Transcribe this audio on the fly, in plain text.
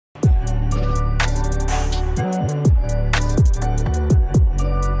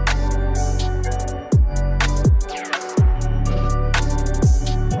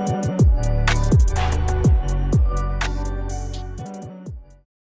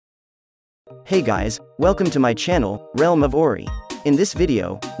Hey guys, welcome to my channel, Realm of Ori. In this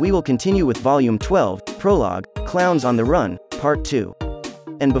video, we will continue with Volume 12, Prologue, Clowns on the Run, Part 2.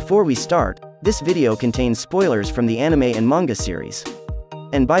 And before we start, this video contains spoilers from the anime and manga series.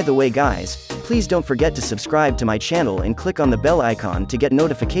 And by the way guys, please don't forget to subscribe to my channel and click on the bell icon to get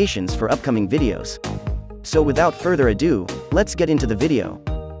notifications for upcoming videos. So without further ado, let's get into the video.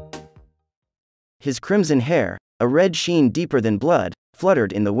 His crimson hair, a red sheen deeper than blood,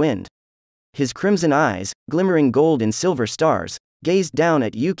 fluttered in the wind. His crimson eyes, glimmering gold and silver stars, gazed down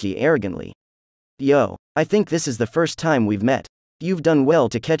at Yuuki arrogantly. Yo, I think this is the first time we've met. You've done well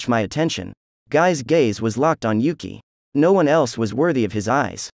to catch my attention. Guy's gaze was locked on Yuuki. No one else was worthy of his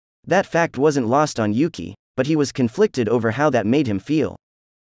eyes. That fact wasn't lost on Yuuki, but he was conflicted over how that made him feel.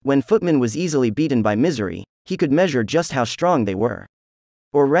 When footmen was easily beaten by misery, he could measure just how strong they were.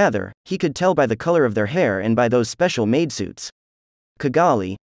 Or rather, he could tell by the color of their hair and by those special maid suits.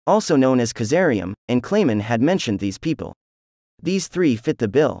 Kigali, also known as Kazarium, and Clayman had mentioned these people. These three fit the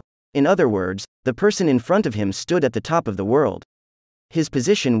bill. In other words, the person in front of him stood at the top of the world. His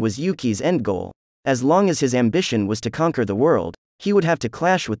position was Yuuki's end goal. As long as his ambition was to conquer the world, he would have to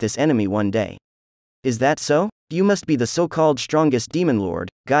clash with this enemy one day. Is that so? You must be the so-called strongest demon lord,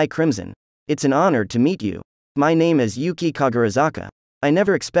 Guy Crimson. It's an honor to meet you. My name is Yuuki Kagurazaka. I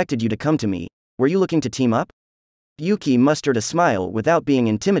never expected you to come to me. Were you looking to team up? Yuuki mustered a smile without being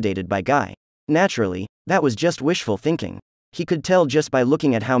intimidated by Guy. Naturally, that was just wishful thinking. He could tell just by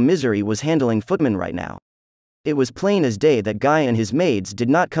looking at how Misery was handling footmen right now. It was plain as day that Guy and his maids did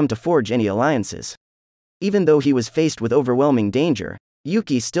not come to forge any alliances. Even though he was faced with overwhelming danger,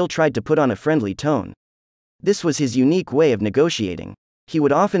 Yuuki still tried to put on a friendly tone. This was his unique way of negotiating. He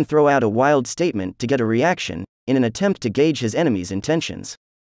would often throw out a wild statement to get a reaction, in an attempt to gauge his enemy's intentions.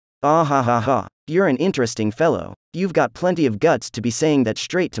 Ah ha ha ha, you're an interesting fellow. You've got plenty of guts to be saying that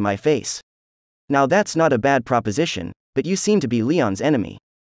straight to my face. Now that's not a bad proposition, but you seem to be Leon's enemy.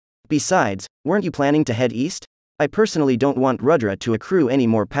 Besides, weren't you planning to head east? I personally don't want Rudra to accrue any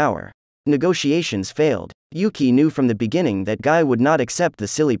more power. Negotiations failed. Yuuki knew from the beginning that Guy would not accept the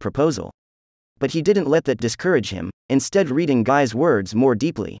silly proposal. But he didn't let that discourage him, instead reading Guy's words more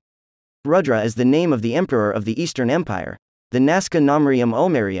deeply. Rudra is the name of the emperor of the Eastern Empire, the Nazca Namrium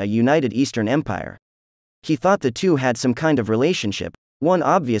Ulmeria United Eastern Empire. He thought the two had some kind of relationship, one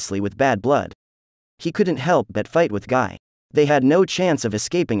obviously with bad blood. He couldn't help but fight with Guy. They had no chance of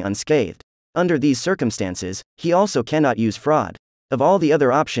escaping unscathed. Under these circumstances, he also cannot use fraud. Of all the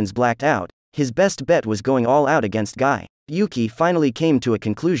other options blacked out, his best bet was going all out against Guy. Yuuki finally came to a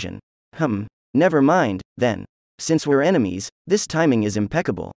conclusion. Never mind, then. Since we're enemies, this timing is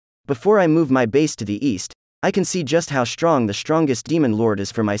impeccable. Before I move my base to the east, I can see just how strong the strongest demon lord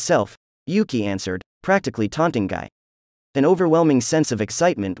is for myself, Yuuki answered, practically taunting Guy. An overwhelming sense of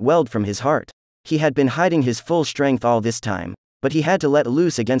excitement welled from his heart. He had been hiding his full strength all this time, but he had to let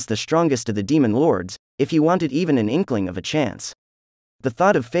loose against the strongest of the demon lords, if he wanted even an inkling of a chance. The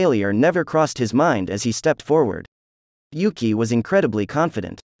thought of failure never crossed his mind as he stepped forward. Yuuki was incredibly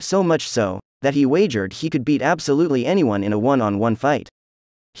confident, so much so, that he wagered he could beat absolutely anyone in a one-on-one fight.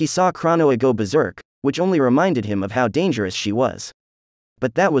 He saw Chronoa go berserk, which only reminded him of how dangerous she was.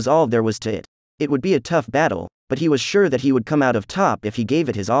 But that was all there was to it. It would be a tough battle, but he was sure that he would come out of top if he gave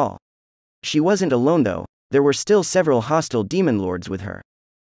it his all. She wasn't alone though, there were still several hostile demon lords with her.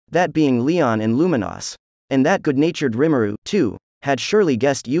 That being Leon and Luminos. And that good-natured Rimuru, too, had surely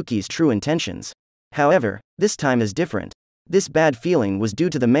guessed Yuuki's true intentions. However, this time is different. This bad feeling was due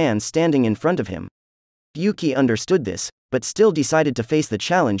to the man standing in front of him. Yuuki understood this, but still decided to face the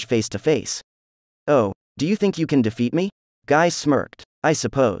challenge face to face. Oh, do you think you can defeat me? Guy smirked. I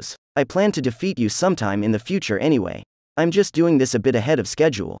suppose. I plan to defeat you sometime in the future anyway. I'm just doing this a bit ahead of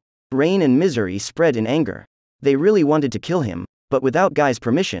schedule. Rain and Misery spread in anger. They really wanted to kill him, but without Guy's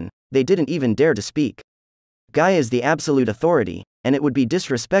permission, they didn't even dare to speak. Guy is the absolute authority, and it would be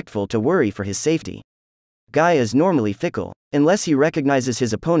disrespectful to worry for his safety. Guy is normally fickle. Unless he recognizes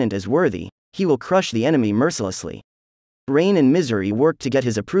his opponent as worthy, he will crush the enemy mercilessly. Rain and Misery worked to get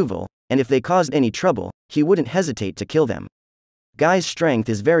his approval, and if they caused any trouble, he wouldn't hesitate to kill them. Guy's strength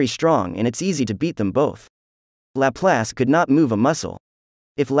is very strong and it's easy to beat them both. Laplace could not move a muscle.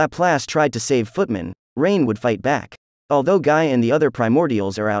 If Laplace tried to save footmen, Rain would fight back. Although Guy and the other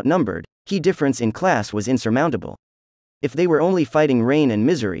primordials are outnumbered, his difference in class was insurmountable. If they were only fighting Rain and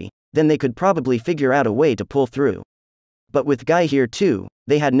Misery, then they could probably figure out a way to pull through. But with Guy here too,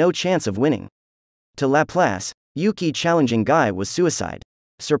 they had no chance of winning. To Laplace, Yuuki challenging Guy was suicide.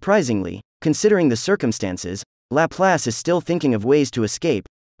 Surprisingly, considering the circumstances, Laplace is still thinking of ways to escape.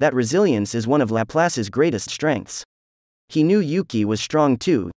 That resilience is one of Laplace's greatest strengths. He knew Yuuki was strong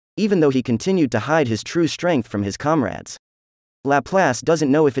too, even though he continued to hide his true strength from his comrades. Laplace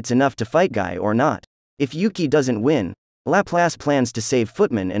doesn't know if it's enough to fight Guy or not. If Yuuki doesn't win, Laplace plans to save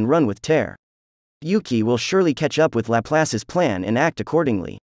Footman and run with Tear. Yuuki will surely catch up with Laplace's plan and act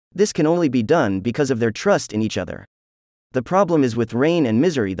accordingly. This can only be done because of their trust in each other. The problem is with Rain and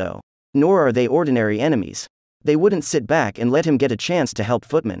Misery though. Nor are they ordinary enemies. They wouldn't sit back and let him get a chance to help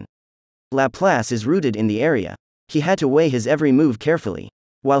Footman. Laplace is rooted in the area. He had to weigh his every move carefully.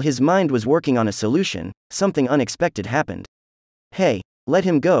 While his mind was working on a solution, something unexpected happened. Hey, let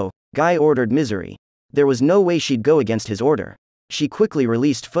him go, Guy ordered Misery. There was no way she'd go against his order. She quickly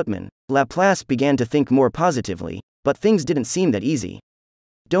released Footman. Laplace began to think more positively, but things didn't seem that easy.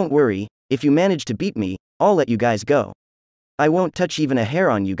 Don't worry, if you manage to beat me, I'll let you guys go. I won't touch even a hair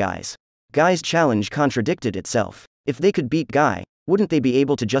on you guys. Guy's challenge contradicted itself. If they could beat Guy, wouldn't they be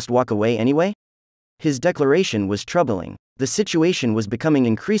able to just walk away anyway? His declaration was troubling. The situation was becoming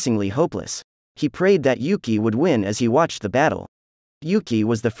increasingly hopeless. He prayed that Yuuki would win as he watched the battle. Yuuki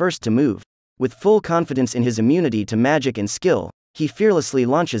was the first to move. With full confidence in his immunity to magic and skill, he fearlessly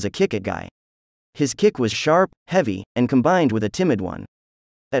launches a kick at Guy. His kick was sharp, heavy, and combined with a timid one.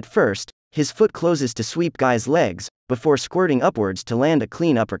 At first, his foot closes to sweep Guy's legs, before squirting upwards to land a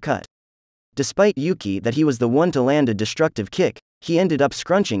clean uppercut. Despite Yuuki that he was the one to land a destructive kick, he ended up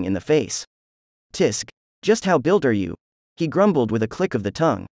scrunching in the face. Tisk. Just how built are you? He grumbled with a click of the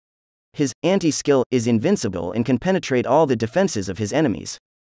tongue. His anti-skill is invincible and can penetrate all the defenses of his enemies.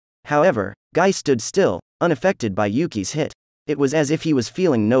 However, Guy stood still, unaffected by Yuuki's hit. It was as if he was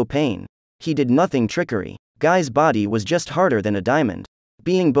feeling no pain. He did nothing trickery. Guy's body was just harder than a diamond.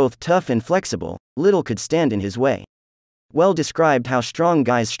 Being both tough and flexible, little could stand in his way. Well described how strong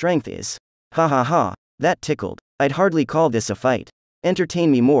Guy's strength is. Ha ha ha, that tickled. I'd hardly call this a fight. Entertain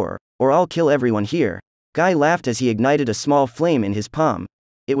me more, or I'll kill everyone here. Guy laughed as he ignited a small flame in his palm.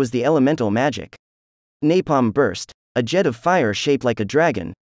 It was the elemental magic. Napalm burst, a jet of fire shaped like a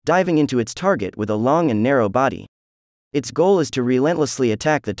dragon, diving into its target with a long and narrow body. Its goal is to relentlessly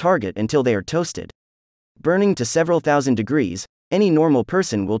attack the target until they are toasted. Burning to several thousand degrees, any normal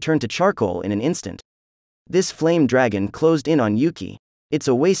person will turn to charcoal in an instant. This flame dragon closed in on Yuuki. It's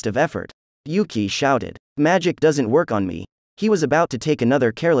a waste of effort. Yuuki shouted. Magic doesn't work on me. He was about to take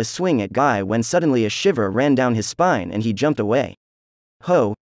another careless swing at Guy when suddenly a shiver ran down his spine and he jumped away.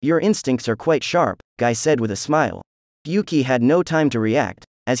 Ho, your instincts are quite sharp, Guy said with a smile. Yuuki had no time to react,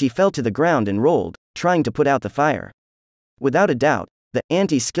 as he fell to the ground and rolled, trying to put out the fire. Without a doubt, the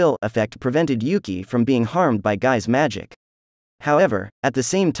anti-skill effect prevented Yuuki from being harmed by Guy's magic. However, at the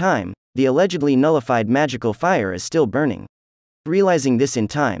same time, the allegedly nullified magical fire is still burning. Realizing this in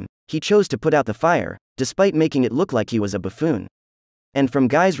time, he chose to put out the fire, despite making it look like he was a buffoon. And from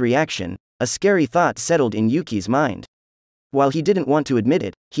Guy's reaction, a scary thought settled in Yuuki's mind. While he didn't want to admit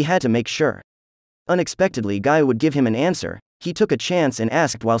it, he had to make sure. Unexpectedly, Guy would give him an answer. He took a chance and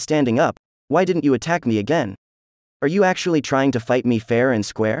asked while standing up, "Why didn't you attack me again? Are you actually trying to fight me fair and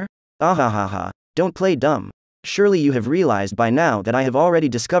square? Ahahaha, don't play dumb. Surely you have realized by now that I have already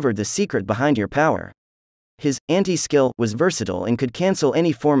discovered the secret behind your power." His anti-skill was versatile and could cancel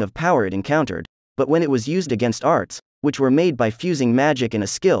any form of power it encountered, but when it was used against arts, which were made by fusing magic and a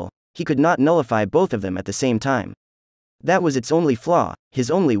skill, he could not nullify both of them at the same time. That was its only flaw, his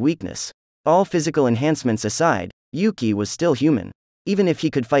only weakness. All physical enhancements aside, Yuuki was still human. Even if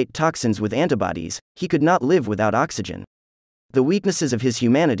he could fight toxins with antibodies, he could not live without oxygen. The weaknesses of his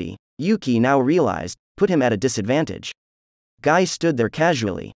humanity, Yuuki now realized, put him at a disadvantage. Guy stood there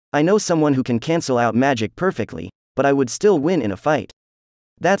casually. I know someone who can cancel out magic perfectly, but I would still win in a fight.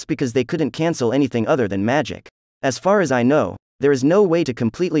 That's because they couldn't cancel anything other than magic. As far as I know, there is no way to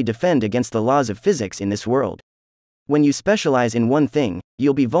completely defend against the laws of physics in this world. When you specialize in one thing,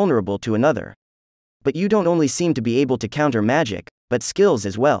 you'll be vulnerable to another. But you don't only seem to be able to counter magic, but skills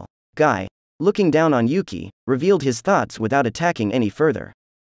as well. Guy, looking down on Yuuki, revealed his thoughts without attacking any further.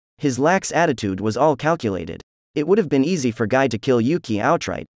 His lax attitude was all calculated. It would have been easy for Guy to kill Yuuki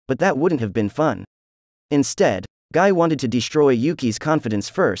outright, but that wouldn't have been fun. Instead, Guy wanted to destroy Yuuki's confidence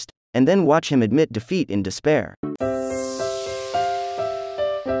first, and then watch him admit defeat in despair.